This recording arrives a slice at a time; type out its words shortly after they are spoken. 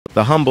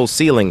The humble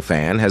ceiling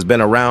fan has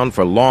been around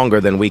for longer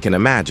than we can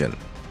imagine.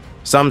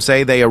 Some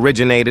say they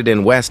originated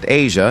in West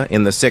Asia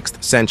in the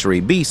 6th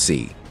century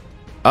BC.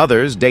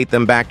 Others date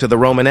them back to the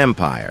Roman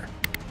Empire.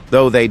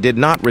 Though they did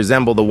not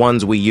resemble the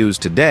ones we use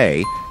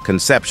today,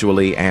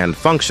 conceptually and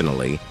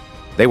functionally,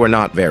 they were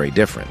not very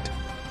different.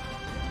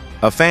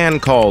 A fan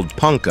called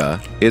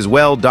punkah is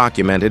well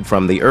documented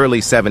from the early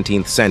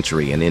 17th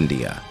century in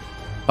India.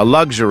 A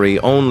luxury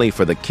only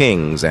for the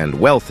kings and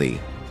wealthy,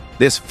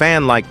 this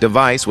fan-like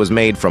device was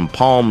made from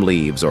palm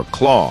leaves or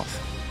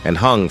cloth and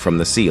hung from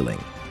the ceiling.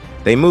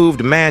 They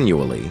moved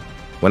manually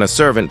when a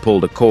servant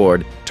pulled a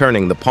cord,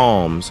 turning the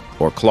palms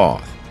or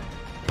cloth.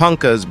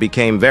 Punkahs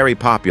became very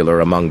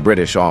popular among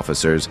British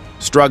officers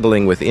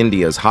struggling with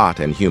India's hot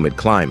and humid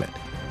climate.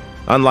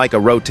 Unlike a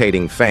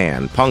rotating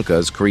fan,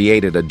 punkahs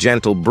created a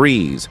gentle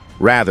breeze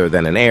rather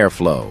than an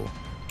airflow.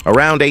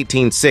 Around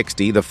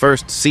 1860, the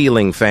first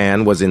ceiling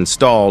fan was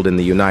installed in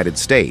the United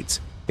States.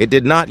 It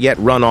did not yet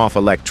run off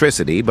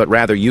electricity, but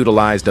rather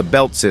utilized a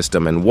belt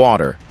system and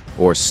water,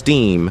 or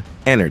steam,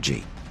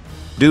 energy.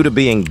 Due to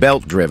being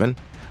belt-driven,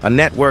 a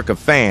network of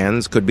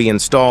fans could be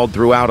installed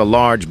throughout a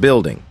large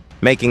building,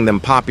 making them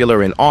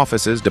popular in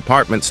offices,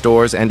 department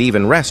stores, and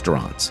even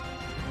restaurants.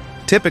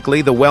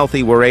 Typically, the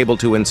wealthy were able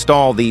to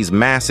install these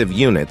massive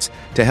units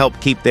to help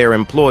keep their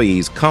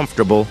employees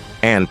comfortable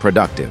and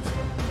productive.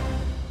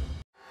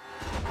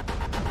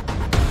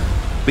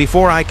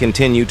 Before I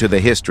continue to the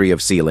history of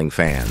ceiling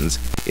fans,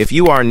 if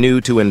you are new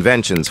to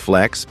Inventions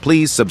Flex,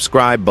 please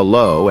subscribe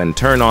below and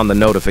turn on the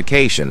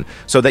notification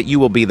so that you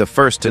will be the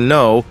first to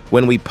know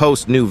when we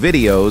post new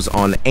videos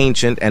on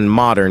ancient and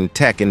modern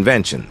tech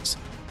inventions.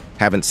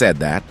 Haven't said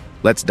that,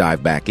 let's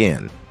dive back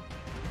in.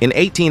 In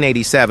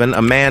 1887,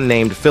 a man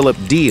named Philip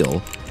Deal,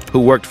 who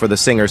worked for the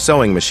Singer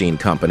Sewing Machine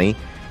Company,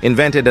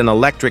 invented an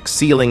electric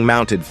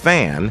ceiling-mounted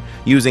fan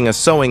using a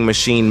sewing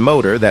machine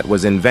motor that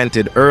was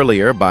invented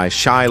earlier by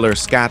Schuyler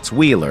Scotts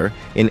Wheeler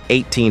in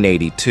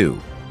 1882.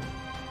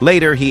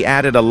 Later, he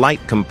added a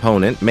light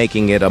component,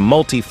 making it a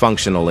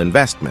multifunctional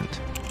investment.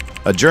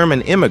 A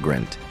German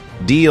immigrant,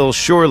 Deal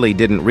surely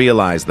didn't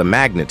realize the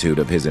magnitude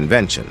of his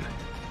invention.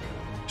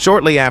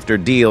 Shortly after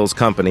Deal's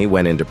company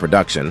went into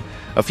production,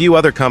 a few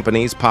other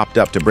companies popped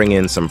up to bring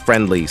in some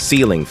friendly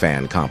ceiling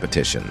fan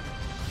competition.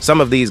 Some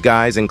of these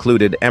guys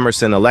included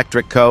Emerson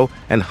Electric Co.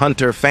 and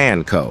Hunter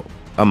Fan Co.,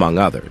 among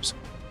others.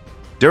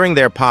 During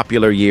their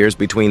popular years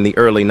between the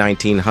early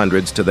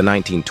 1900s to the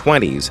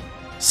 1920s,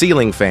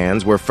 ceiling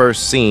fans were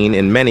first seen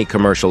in many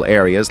commercial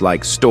areas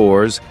like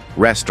stores,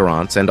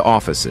 restaurants, and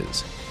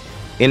offices.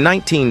 In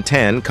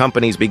 1910,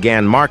 companies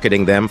began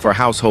marketing them for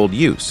household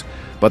use,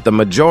 but the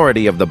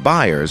majority of the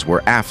buyers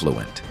were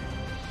affluent.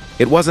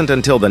 It wasn't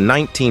until the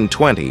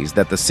 1920s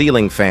that the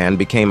ceiling fan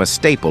became a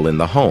staple in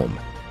the home.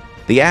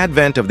 The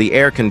advent of the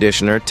air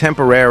conditioner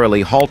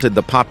temporarily halted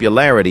the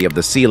popularity of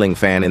the ceiling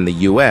fan in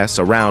the US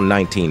around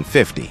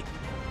 1950.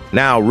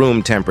 Now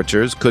room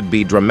temperatures could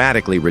be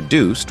dramatically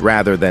reduced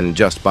rather than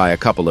just by a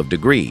couple of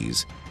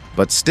degrees.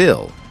 But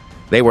still,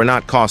 they were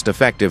not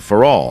cost-effective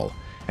for all,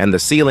 and the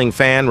ceiling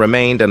fan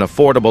remained an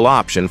affordable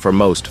option for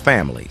most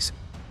families.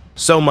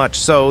 So much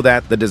so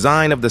that the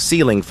design of the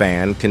ceiling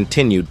fan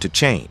continued to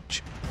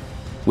change.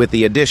 With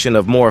the addition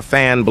of more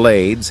fan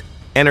blades,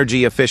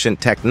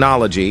 energy-efficient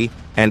technology,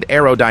 and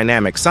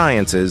aerodynamic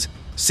sciences,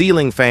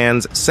 ceiling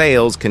fans'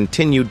 sales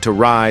continued to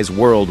rise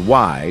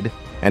worldwide,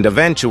 and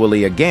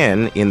eventually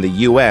again in the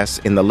US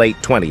in the late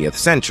 20th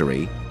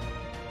century.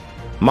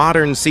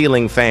 Modern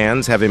ceiling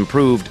fans have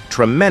improved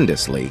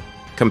tremendously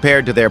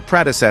compared to their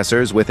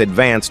predecessors with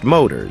advanced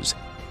motors,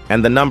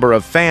 and the number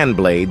of fan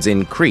blades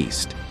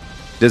increased.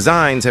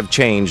 Designs have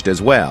changed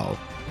as well,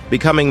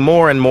 becoming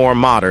more and more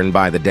modern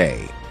by the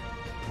day.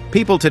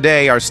 People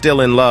today are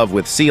still in love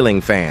with ceiling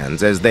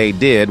fans as they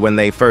did when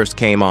they first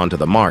came onto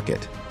the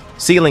market.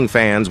 Ceiling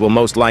fans will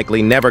most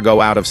likely never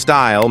go out of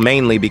style,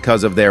 mainly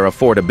because of their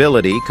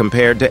affordability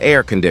compared to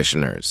air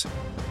conditioners.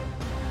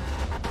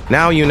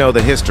 Now you know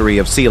the history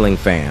of ceiling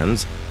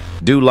fans.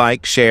 Do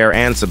like, share,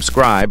 and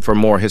subscribe for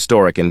more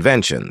historic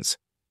inventions.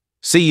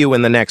 See you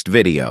in the next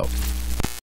video.